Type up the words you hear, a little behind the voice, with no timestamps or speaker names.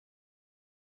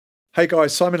Hey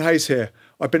guys, Simon Hayes here.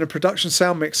 I've been a production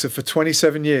sound mixer for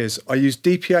 27 years. I use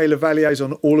DPA lavaliers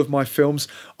on all of my films.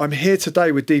 I'm here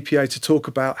today with DPA to talk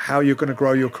about how you're going to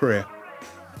grow your career.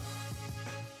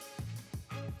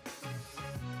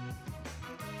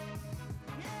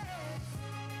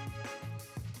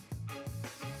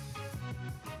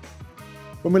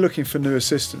 When we're looking for new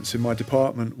assistants in my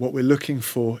department, what we're looking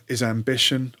for is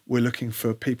ambition. We're looking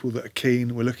for people that are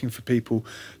keen. We're looking for people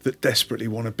that desperately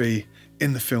want to be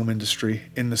in the film industry,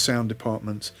 in the sound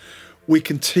department. We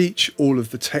can teach all of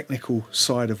the technical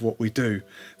side of what we do.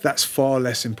 That's far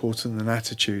less important than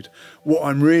attitude. What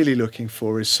I'm really looking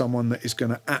for is someone that is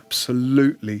going to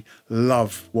absolutely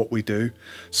love what we do.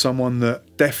 Someone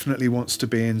that definitely wants to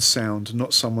be in sound,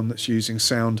 not someone that's using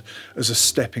sound as a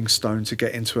stepping stone to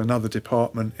get into another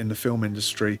department in the film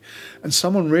industry. And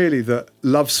someone really that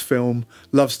loves film,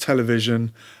 loves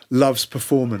television, loves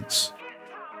performance.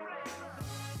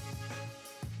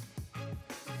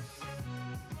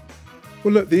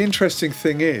 Well, look, the interesting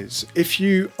thing is, if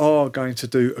you are going to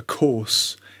do a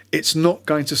course, it's not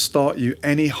going to start you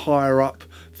any higher up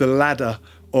the ladder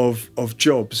of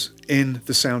jobs in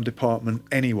the sound department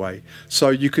anyway. So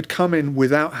you could come in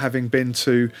without having been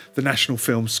to the National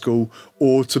Film School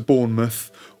or to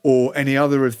Bournemouth or any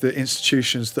other of the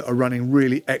institutions that are running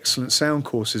really excellent sound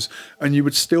courses, and you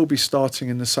would still be starting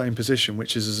in the same position,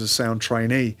 which is as a sound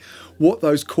trainee. What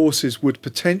those courses would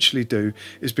potentially do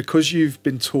is, because you've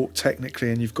been taught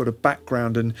technically and you've got a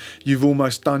background and you've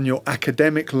almost done your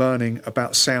academic learning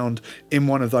about sound in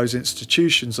one of those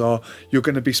institutions, you're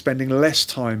going to be spending less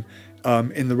time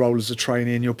in the role as a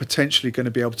trainee, and you're potentially going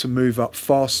to be able to move up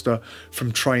faster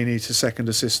from trainee to second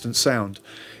assistant sound.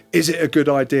 Is it a good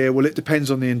idea? Well, it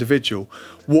depends on the individual.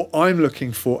 What I'm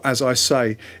looking for, as I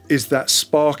say, is that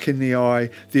spark in the eye,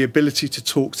 the ability to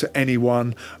talk to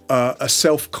anyone, a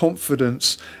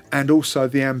self-confidence, and also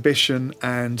the ambition,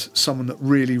 and someone that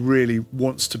really, really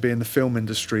wants to be in the film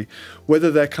industry.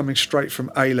 Whether they're coming straight from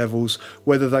A-levels,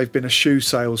 whether they've been a shoe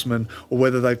salesman, or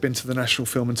whether they've been to the National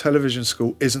Film and Television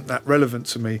School isn't that relevant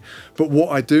to me. But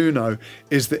what I do know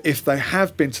is that if they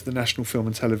have been to the National Film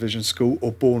and Television School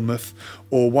or Bournemouth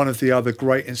or one of the other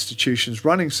great institutions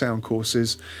running sound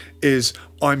courses, is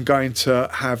I'm going to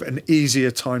have an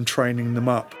easier time training them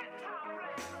up.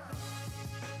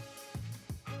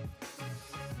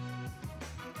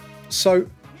 So,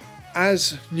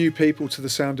 as new people to the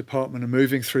sound department are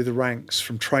moving through the ranks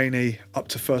from trainee up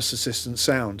to first assistant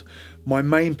sound, my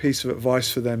main piece of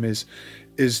advice for them is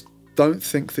don't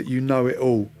think that you know it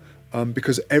all.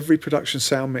 Because every production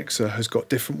sound mixer has got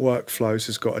different workflows,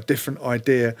 has got a different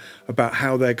idea about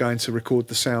how they're going to record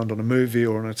the sound on a movie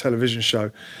or on a television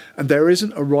show. And there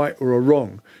isn't a right or a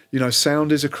wrong. You know,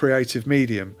 sound is a creative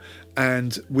medium.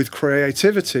 And with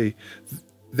creativity,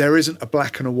 there isn't a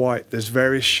black and a white. There's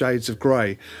various shades of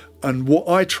grey. And what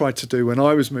I tried to do when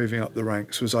I was moving up the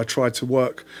ranks was I tried to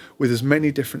work with as many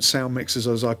different sound mixers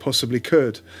as I possibly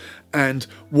could. And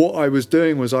what I was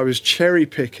doing was I was cherry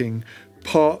picking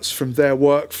parts from their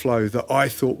workflow that I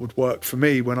thought would work for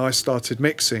me when I started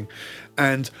mixing,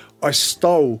 and I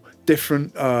stole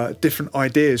different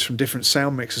ideas from different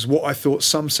sound mixers. What I thought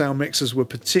some sound mixers were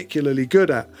particularly good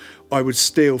at, I would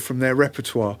steal from their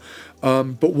repertoire.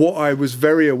 But what I was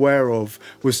very aware of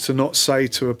was to not say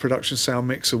to a production sound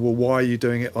mixer, well, why are you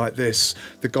doing it like this?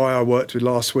 The guy I worked with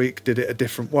last week did it a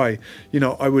different way. You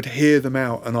know, I would hear them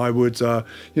out, and I would, you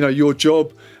know, your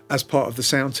job as part of the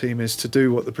sound team is to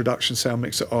do what the production sound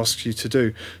mixer asks you to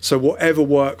do. So whatever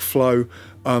workflow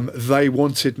they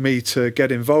wanted me to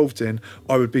get involved in,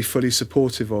 I would be fully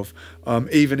supportive of.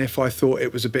 Even if I thought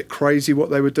it was a bit crazy what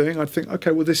they were doing, I'd think,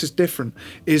 okay, well, this is different.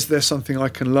 Is there something I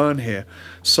can learn here?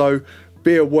 So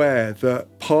be aware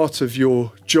that part of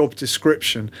your job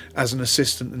description as an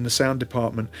assistant in the sound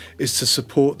department is to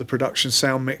support the production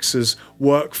sound mixer's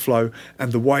workflow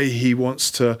and the way he wants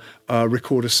to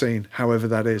record a scene, however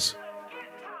that is.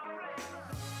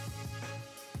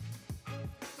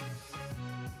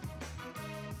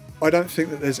 I don't think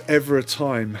that there's ever a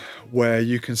time where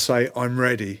you can say, I'm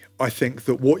ready. I think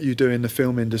that what you do in the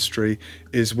film industry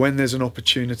is, when there's an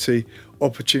opportunity,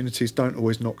 opportunities don't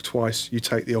always knock twice, you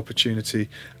take the opportunity.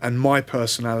 And my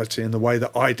personality and the way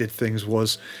that I did things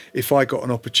was, if I got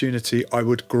an opportunity, I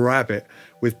would grab it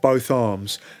with both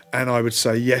arms and I would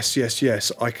say, yes, yes,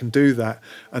 yes, I can do that.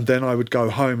 And then I would go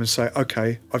home and say,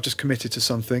 okay, I've just committed to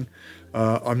something.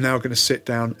 I'm now going to sit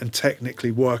down and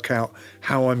technically work out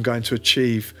how I'm going to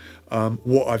achieve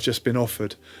what I've just been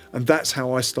offered. And that's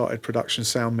how I started production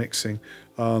sound mixing.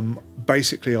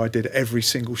 Basically, I did every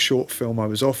single short film I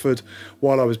was offered.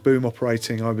 While I was boom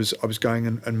operating, I was going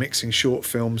and mixing short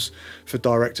films for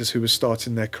directors who were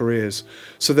starting their careers.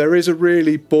 So there is a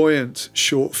really buoyant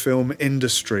short film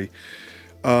industry.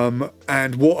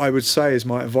 And what I would say is,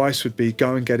 my advice would be,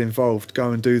 go and get involved,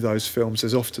 go and do those films.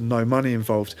 There's often no money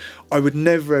involved. I would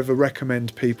never ever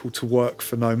recommend people to work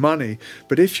for no money,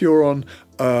 but if you're on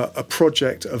a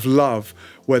project of love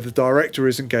where the director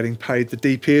isn't getting paid, the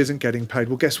DP isn't getting paid,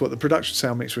 well, guess what? The production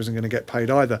sound mixer isn't going to get paid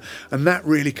either. And that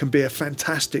really can be a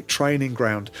fantastic training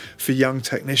ground for young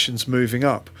technicians moving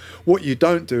up. What you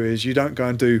don't do is, you don't go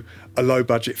and do a low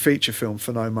budget feature film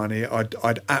for no money.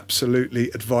 I'd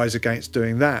absolutely advise against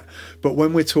doing that. But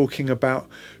when we're talking about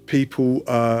people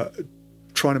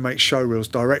trying to make showreels,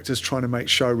 directors trying to make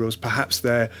showreels, perhaps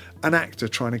they're an actor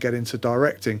trying to get into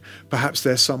directing, perhaps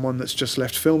they're someone that's just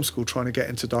left film school trying to get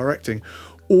into directing.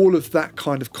 All of that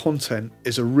kind of content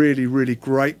is a really, really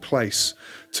great place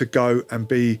to go and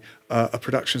be a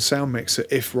production sound mixer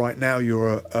if right now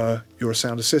you're a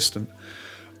sound assistant.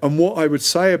 And what I would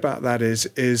say about that is,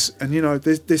 and you know,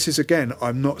 this is, again,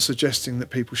 I'm not suggesting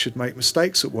that people should make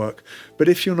mistakes at work, but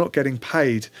if you're not getting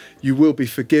paid, you will be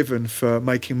forgiven for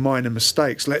making minor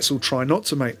mistakes. Let's all try not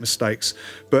to make mistakes.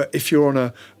 But if you're on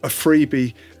a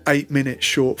freebie 8-minute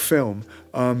short film,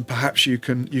 perhaps you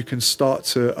can start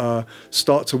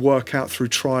to work out through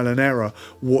trial and error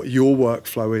what your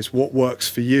workflow is, what works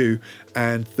for you,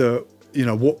 and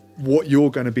what you're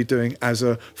going to be doing as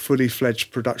a fully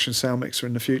fledged production sound mixer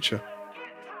in the future.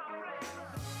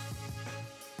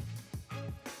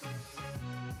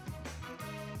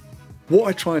 What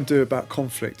I try and do about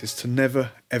conflict is to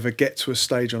never ever get to a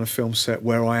stage on a film set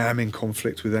where I am in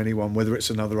conflict with anyone, whether it's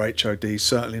another HOD,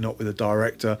 certainly not with a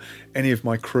director, any of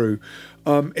my crew.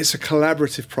 It's a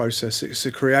collaborative process, it's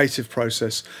a creative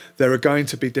process. There are going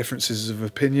to be differences of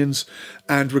opinions,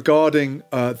 and regarding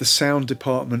the sound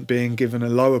department being given a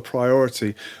lower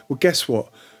priority, well, guess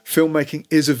what? Filmmaking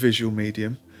is a visual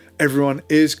medium. Everyone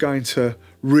is going to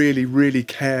really, really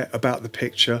care about the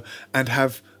picture and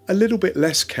have a little bit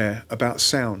less care about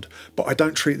sound, but I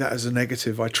don't treat that as a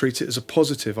negative. I treat it as a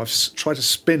positive. I've tried to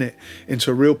spin it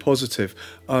into a real positive.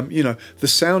 The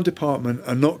sound department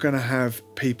are not going to have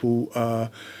people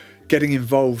getting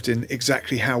involved in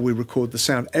exactly how we record the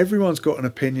sound. Everyone's got an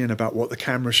opinion about what the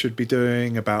camera should be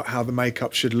doing, about how the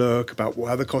makeup should look, about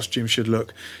how the costume should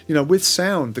look. You know, with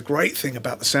sound, the great thing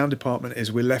about the sound department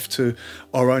is we're left to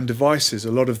our own devices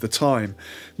a lot of the time.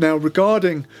 Now,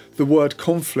 regarding the word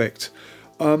conflict,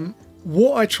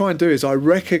 what I try and do is I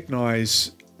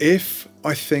recognise if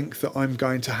I think that I'm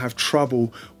going to have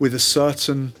trouble with a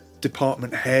certain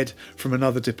department head from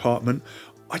another department,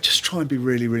 I just try and be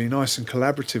really, really nice and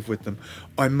collaborative with them.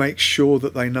 I make sure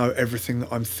that they know everything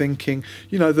that I'm thinking.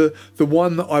 You know, the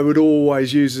one that I would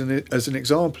always use as an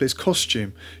example is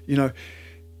costume. You know,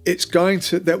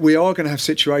 we are going to have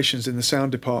situations in the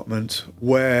sound department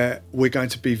where we're going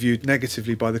to be viewed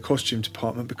negatively by the costume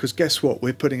department, because guess what?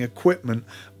 We're putting equipment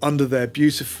under their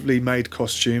beautifully made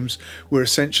costumes. We're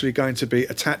essentially going to be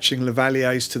attaching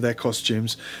lavaliers to their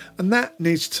costumes, and that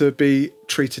needs to be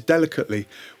treated delicately.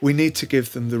 We need to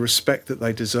give them the respect that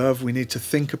they deserve. We need to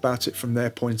think about it from their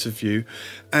point of view.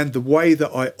 And the way that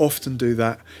I often do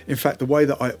that, in fact, the way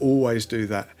that I always do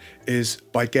that, is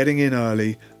by getting in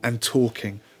early and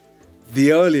talking.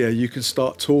 The earlier you can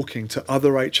start talking to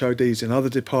other HODs in other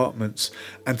departments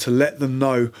and to let them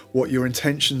know what your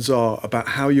intentions are about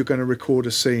how you're going to record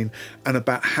a scene and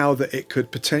about how that it could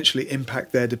potentially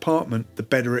impact their department, the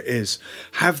better it is.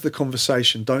 Have the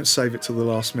conversation, don't save it till the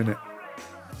last minute.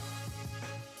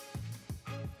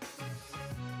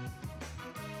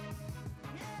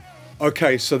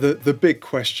 Okay, so the big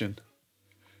question,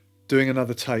 doing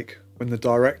another take when the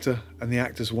director and the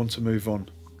actors want to move on.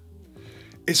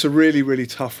 It's a really, really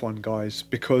tough one, guys,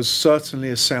 because certainly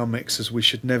as sound mixers, we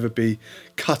should never be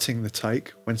cutting the take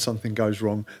when something goes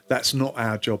wrong. That's not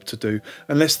our job to do,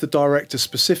 unless the director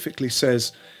specifically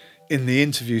says in the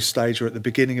interview stage or at the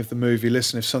beginning of the movie,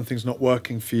 listen, if something's not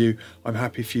working for you, I'm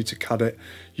happy for you to cut it.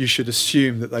 You should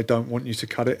assume that they don't want you to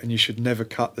cut it, and you should never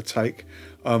cut the take.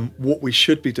 What we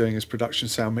should be doing as production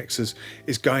sound mixers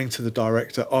is going to the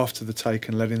director after the take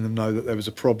and letting them know that there was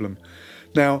a problem.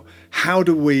 Now, how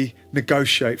do we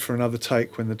negotiate for another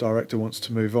take when the director wants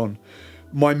to move on?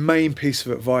 My main piece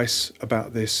of advice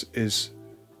about this is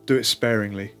do it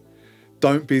sparingly.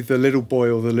 Don't be the little boy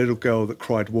or the little girl that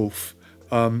cried wolf.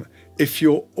 If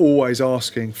you're always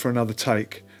asking for another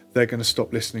take, they're going to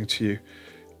stop listening to you.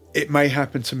 it may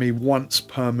happen to me once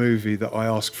per movie that I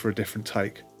ask for a different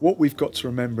take. What we've got to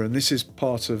remember, and this is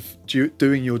part of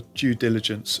doing your due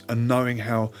diligence and knowing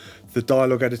how the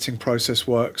dialogue editing process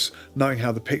works, knowing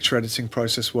how the picture editing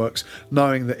process works,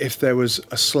 knowing that if there was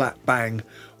a slap bang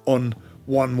on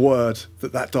one word,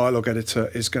 that dialogue editor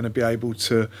is going to be able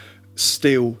to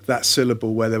steal that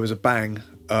syllable where there was a bang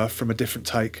from a different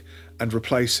take and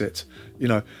replace it. You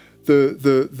know,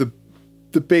 the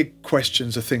big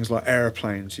questions are things like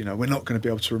aeroplanes. You know, we're not going to be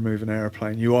able to remove an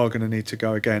aeroplane. You are going to need to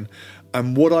go again.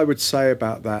 And what I would say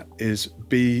about that is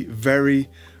be very,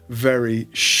 very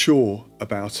sure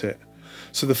about it.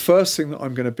 So the first thing that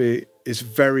I'm going to be is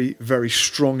very, very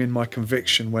strong in my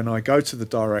conviction when I go to the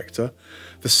director.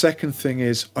 The second thing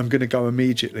is I'm going to go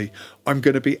immediately. I'm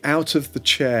going to be out of the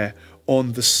chair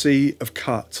on the sea of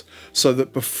cut, so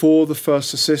that before the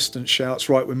first assistant shouts,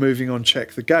 right, we're moving on,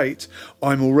 check the gate,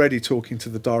 I'm already talking to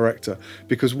the director.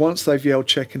 Because once they've yelled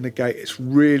checking the gate, it's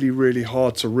really, really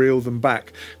hard to reel them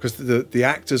back, because the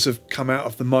actors have come out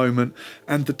of the moment,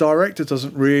 and the director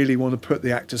doesn't really want to put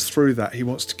the actors through that. He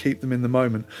wants to keep them in the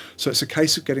moment. So it's a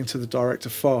case of getting to the director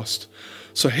fast.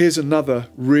 So here's another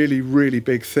really, really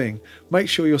big thing. Make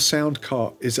sure your sound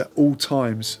cart is at all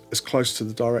times as close to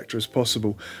the director as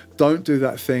possible. Don't do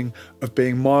that thing of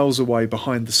being miles away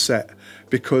behind the set,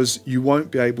 because you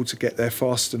won't be able to get there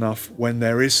fast enough when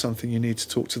there is something you need to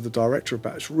talk to the director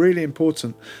about. It's really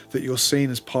important that you're seen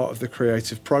as part of the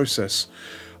creative process.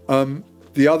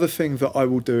 The other thing that I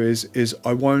will do is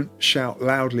I won't shout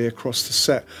loudly across the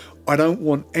set. I don't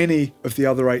want any of the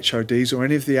other HODs or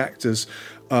any of the actors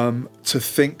to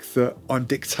think that I'm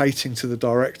dictating to the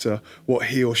director what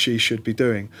he or she should be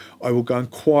doing. I will go and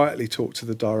quietly talk to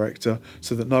the director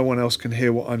so that no one else can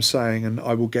hear what I'm saying, and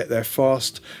I will get there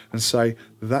fast and say,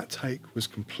 that take was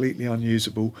completely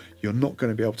unusable. You're not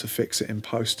going to be able to fix it in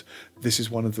post. This is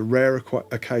one of the rare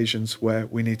occasions where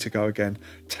we need to go again.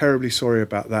 Terribly sorry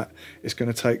about that. It's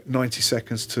going to take 90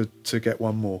 seconds to get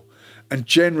one more. And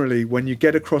generally, when you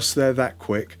get across there that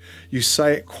quick, you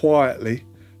say it quietly,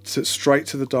 straight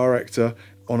to the director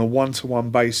on a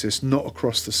one-to-one basis, not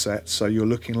across the set, so you're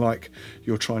looking like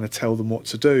you're trying to tell them what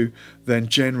to do, then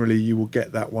generally you will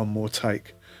get that one more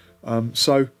take.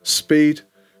 So speed,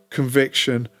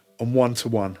 conviction, and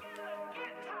one-to-one.